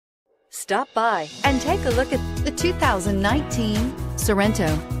Stop by and take a look at the 2019 Sorento.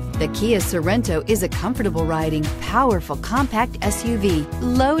 The Kia Sorento is a comfortable riding, powerful compact SUV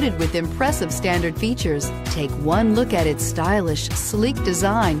loaded with impressive standard features. Take one look at its stylish, sleek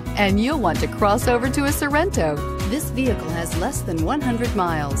design and you'll want to cross over to a Sorento. This vehicle has less than 100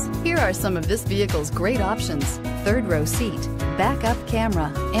 miles. Here are some of this vehicle's great options: third row seat, backup camera,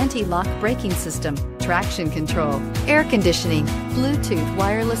 anti-lock braking system, traction control, air conditioning, Bluetooth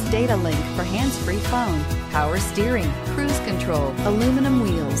wireless data link for hands-free phone, power steering, cruise control, aluminum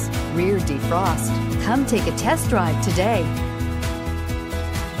wheels, rear defrost. Come take a test drive today.